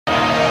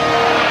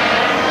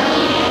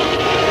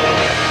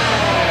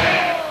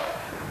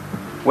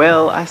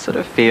Well, I sort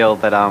of feel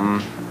that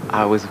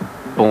I was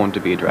born to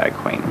be a drag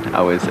queen.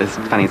 I was, as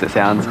funny as it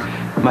sounds,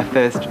 my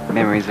first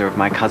memories are of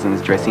my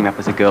cousins dressing me up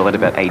as a girl at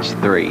about age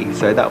 3,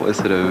 so that was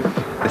sort of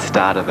the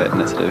start of it, and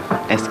it sort of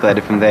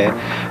escalated from there.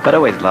 But I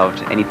always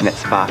loved anything that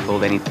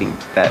sparkled, anything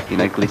that, you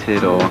know,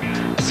 glittered or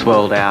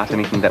swirled out,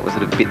 anything that was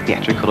sort of a bit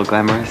theatrical or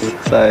glamorous.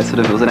 So sort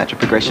of it was a natural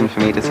progression for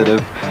me to sort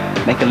of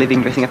make a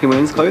living dressing up in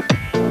women's clothes.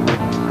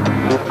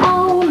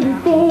 Only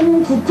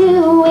thing to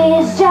do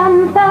is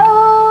jump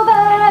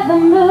over the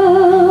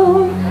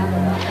moon.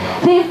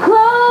 They've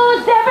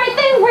closed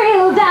everything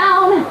real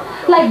down,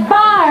 like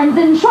barns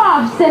and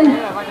troughs and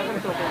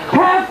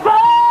performance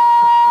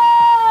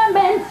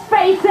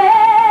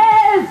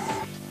spaces.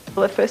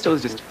 Well, at first it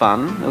was just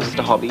fun. It was just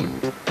a hobby,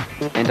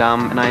 and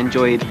I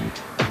enjoyed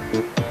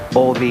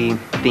all the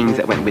things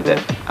that went with it.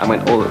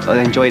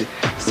 I enjoyed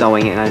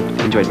sewing, and I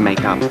enjoyed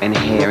makeup and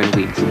hair and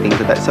wigs and things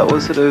like that. So it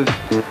was sort of,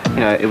 you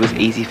know, it was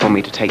easy for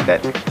me to take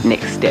that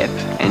next step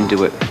and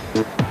do it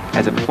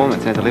as a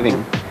performance and as a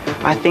living.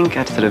 I think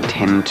I sort of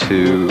tend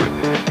to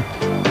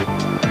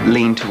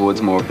lean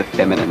towards more of the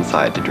feminine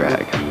side to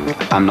drag.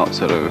 I'm not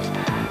sort of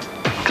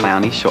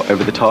clownish or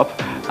over the top,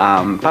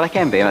 but I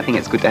can be, and I think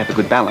it's good to have a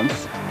good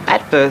balance.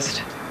 At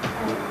first,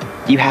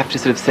 you have to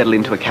sort of settle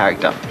into a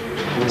character.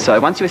 So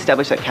once you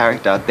establish that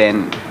character,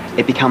 then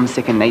it becomes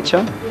second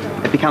nature.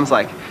 It becomes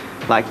like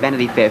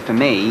Vanity Fair for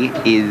me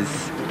is,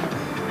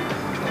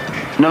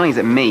 not only is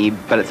it me,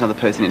 but it's another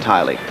person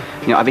entirely.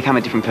 You know, I become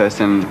a different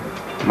person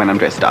when I'm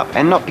dressed up,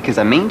 and not because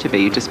I mean to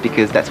be, just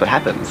because that's what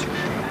happens.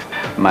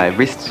 My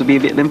wrists would be a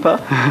bit limper,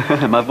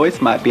 my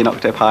voice might be an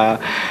octave higher,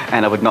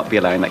 and I would not be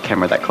allowing that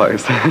camera that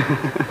close.